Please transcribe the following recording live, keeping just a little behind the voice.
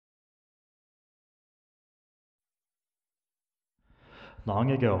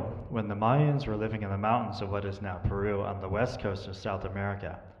Long ago, when the Mayans were living in the mountains of what is now Peru on the west coast of South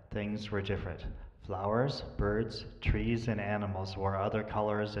America, things were different. Flowers, birds, trees, and animals wore other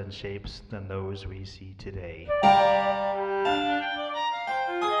colors and shapes than those we see today.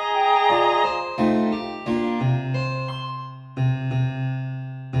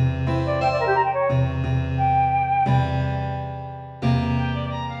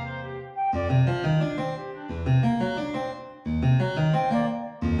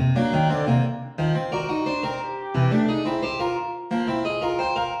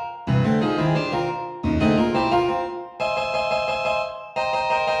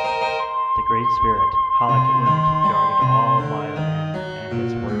 The Great Spirit, Halak Unik, guarded all violin, and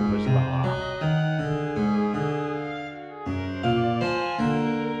his word was law.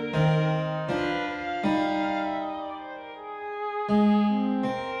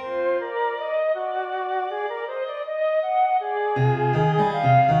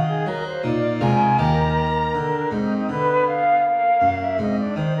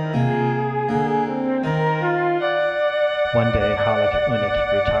 One day, Halak Unik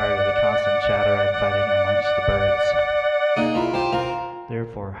grew tired of the constant chatter and fighting amongst the birds.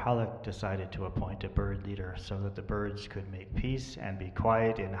 Therefore, Halak decided to appoint a bird leader so that the birds could make peace and be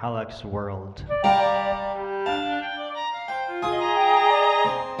quiet in Halak's world.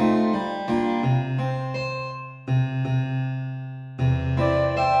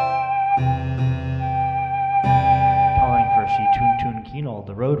 Calling for Shituntun Kinol,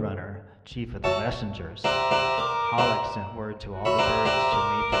 the roadrunner, chief of the messengers, Halak sent word to all the birds to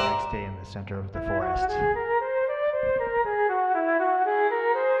meet the next day in the center of the forest.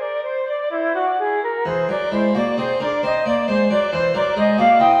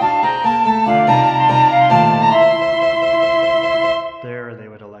 There they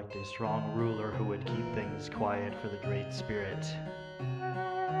would elect a strong ruler who would keep things quiet for the Great Spirit.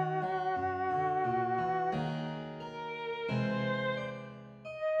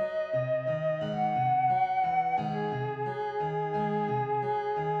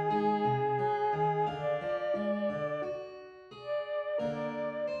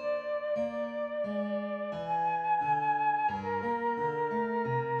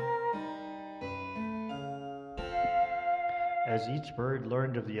 As each bird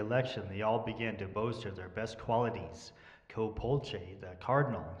learned of the election, they all began to boast of their best qualities. Kopolche, the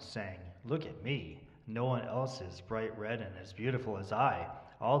cardinal, sang, "Look at me. No one else is bright red and as beautiful as I.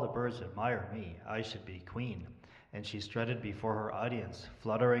 All the birds admire me. I should be queen." And she strutted before her audience,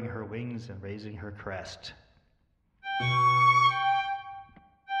 fluttering her wings and raising her crest.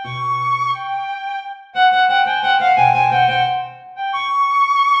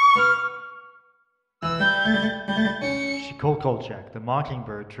 Shikolkolchak, the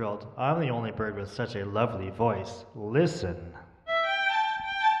mockingbird, trilled, "I'm the only bird with such a lovely voice. Listen."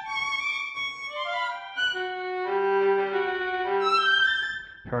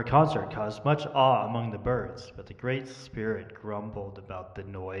 Her concert caused much awe among the birds, but the Great Spirit grumbled about the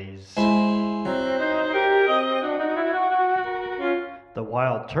noise. The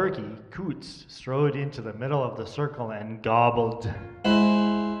wild turkey, Coots, strode into the middle of the circle and gobbled.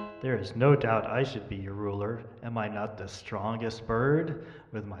 "There is no doubt I should be your ruler. Am I not the strongest bird?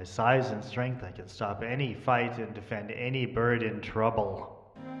 With my size and strength, I can stop any fight and defend any bird in trouble."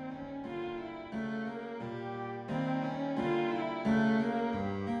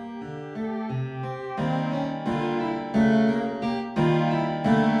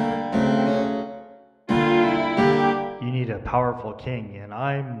 "You need a powerful king, and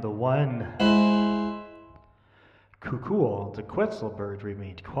I'm the one." Kukul, the Quetzal bird,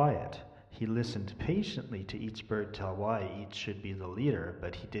 remained quiet. He listened patiently to each bird tell why each should be the leader,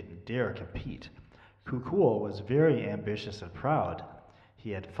 but he didn't dare compete. Kukul was very ambitious and proud.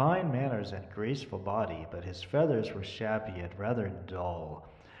 He had fine manners and graceful body, but his feathers were shabby and rather dull,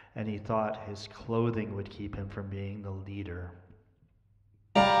 and he thought his clothing would keep him from being the leader.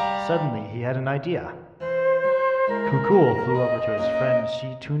 Suddenly, he had an idea. Kukul flew over to his friend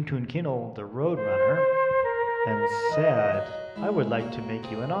Shituntunkinol, the roadrunner, and said, "I would like to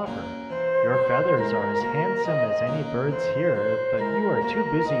make you an offer. Your feathers are as handsome as any birds here, but you are too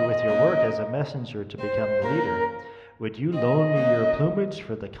busy with your work as a messenger to become the leader. Would you loan me your plumage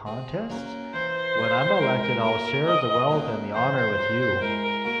for the contest? When I'm elected, I'll share the wealth and the honor with you."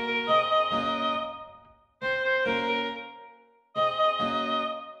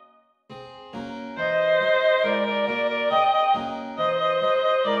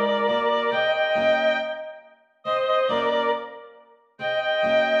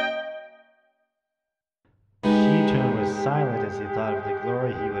 Silent as he thought of the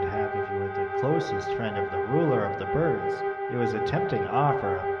glory he would have if he were the closest friend of the ruler of the birds. It was a tempting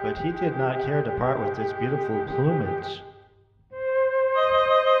offer, but he did not care to part with its beautiful plumage.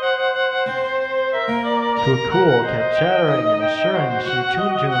 Kukul kept chattering and assuring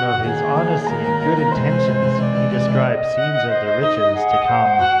Shituntun of his honesty and good intentions. He described scenes of the riches to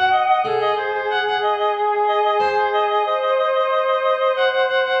come.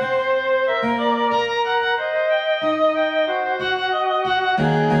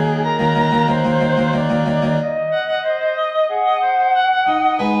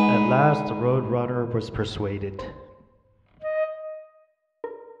 At last, the Roadrunner was persuaded,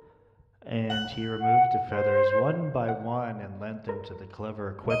 and he removed the feathers one by one and lent them to the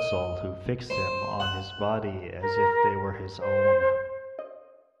clever Quetzal, who fixed them on his body as if they were his own.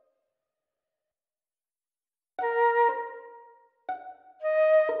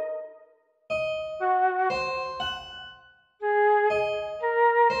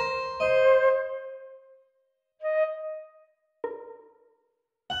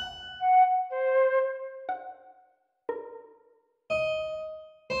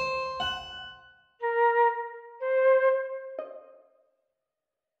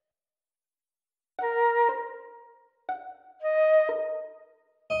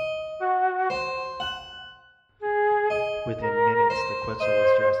 Within minutes, the Quetzal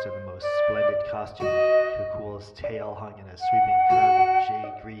was dressed in the most splendid costume. Kukul's tail hung in a sweeping curve of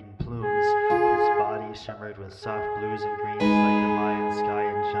jade-green plumes. His body shimmered with soft blues and greens like the Mayan sky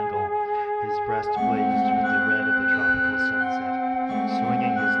and jungle. His breast blazed with the red of the tropical sunset.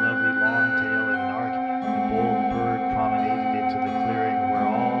 Swinging his lovely long tail in an arc, the bold bird promenaded into the clearing where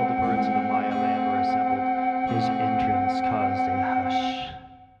all the birds of the Maya land were assembled. His entrance caused a hush.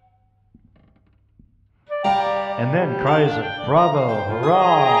 And then cries of bravo,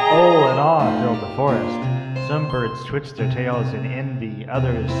 hurrah, oh, and ah filled the forest. Some birds twitched their tails in envy,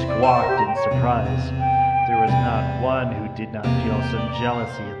 others squawked in surprise. There was not one who did not feel some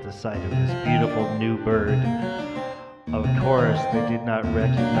jealousy at the sight of this beautiful new bird. Of course, they did not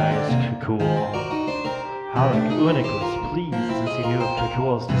recognize Kukul. Unik was pleased since he knew of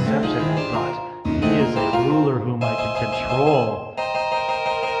Kukul's deception and thought, he is a ruler whom I can control.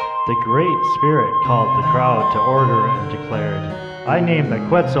 The Great Spirit called the crowd to order and declared, I name the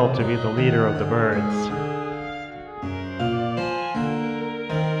Quetzal to be the leader of the birds.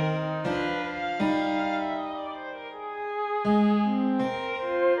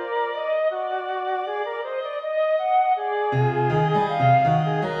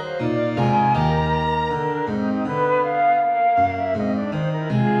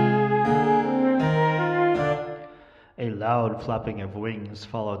 A loud flapping of wings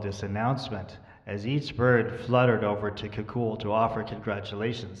followed this announcement, as each bird fluttered over to Kukul to offer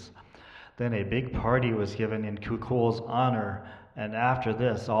congratulations. Then a big party was given in Kukul's honor, and after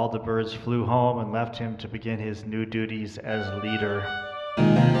this all the birds flew home and left him to begin his new duties as leader.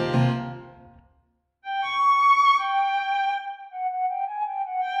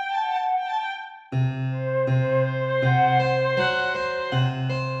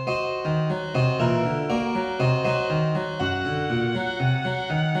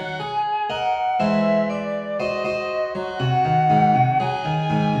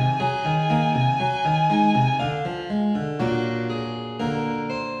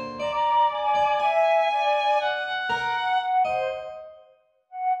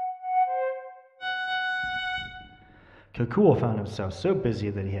 Kukul found himself so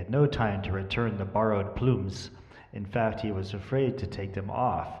busy that he had no time to return the borrowed plumes. In fact, he was afraid to take them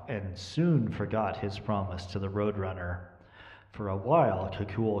off, and soon forgot his promise to the Roadrunner. For a while,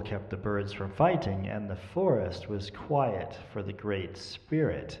 Kukul kept the birds from fighting, and the forest was quiet for the Great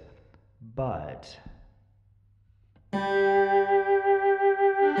Spirit. But one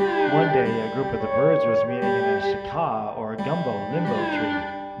day, a group of the birds was meeting in a shaka, or gumbo limbo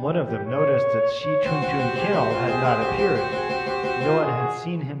tree. One of them noticed that Shituntun had not appeared. No one had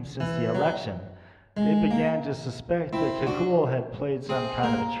seen him since the election. They began to suspect that Kukul had played some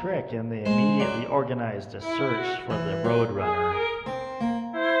kind of a trick, and they immediately organized a search for the Roadrunner.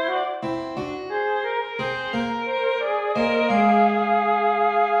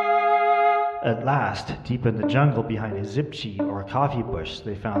 At last, deep in the jungle behind a zipchi or coffee bush,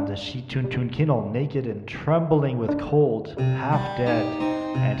 they found the Shituntun naked and trembling with cold, half dead,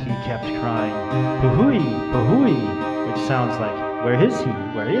 and he kept crying, "Puhui, puhui," which sounds like, "Where is he?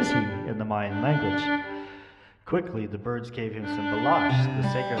 Where is he?" in the Mayan language. Quickly, the birds gave him some balash, the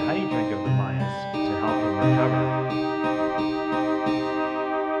sacred honey drink of the Mayas, to help him recover.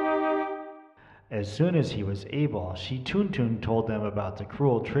 As soon as he was able, Shituntun told them about the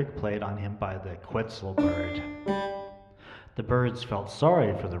cruel trick played on him by the Quetzal bird. The birds felt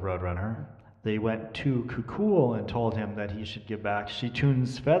sorry for the Roadrunner. They went to Kukul and told him that he should give back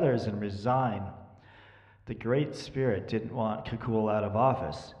Shitun's feathers and resign. The Great Spirit didn't want Kukul out of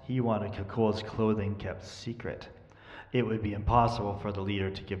office. He wanted Kukul's clothing kept secret. It would be impossible for the leader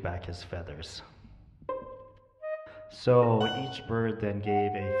to give back his feathers. So each bird then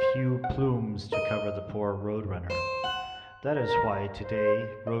gave a few plumes to cover the poor roadrunner. That is why today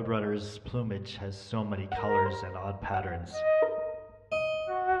Roadrunner's plumage has so many colors and odd patterns.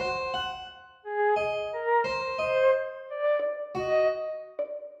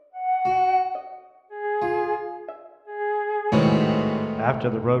 After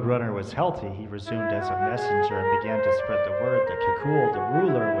the Roadrunner was healthy, he resumed as a messenger and began to spread the word that Kukul, the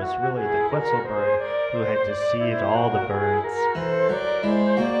ruler, was really the Quetzal bird who had deceived all the birds.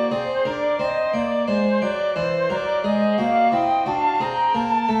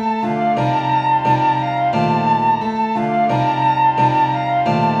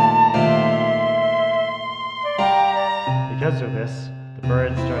 Because of this, the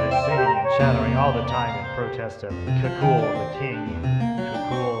birds started singing and chattering all the time in protest of Kukul the king,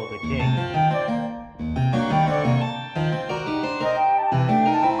 Kukul the king.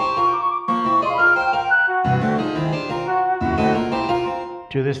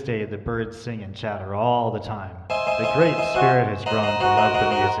 To this day, the birds sing and chatter all the time. The Great Spirit has grown to love the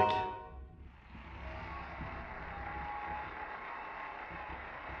music.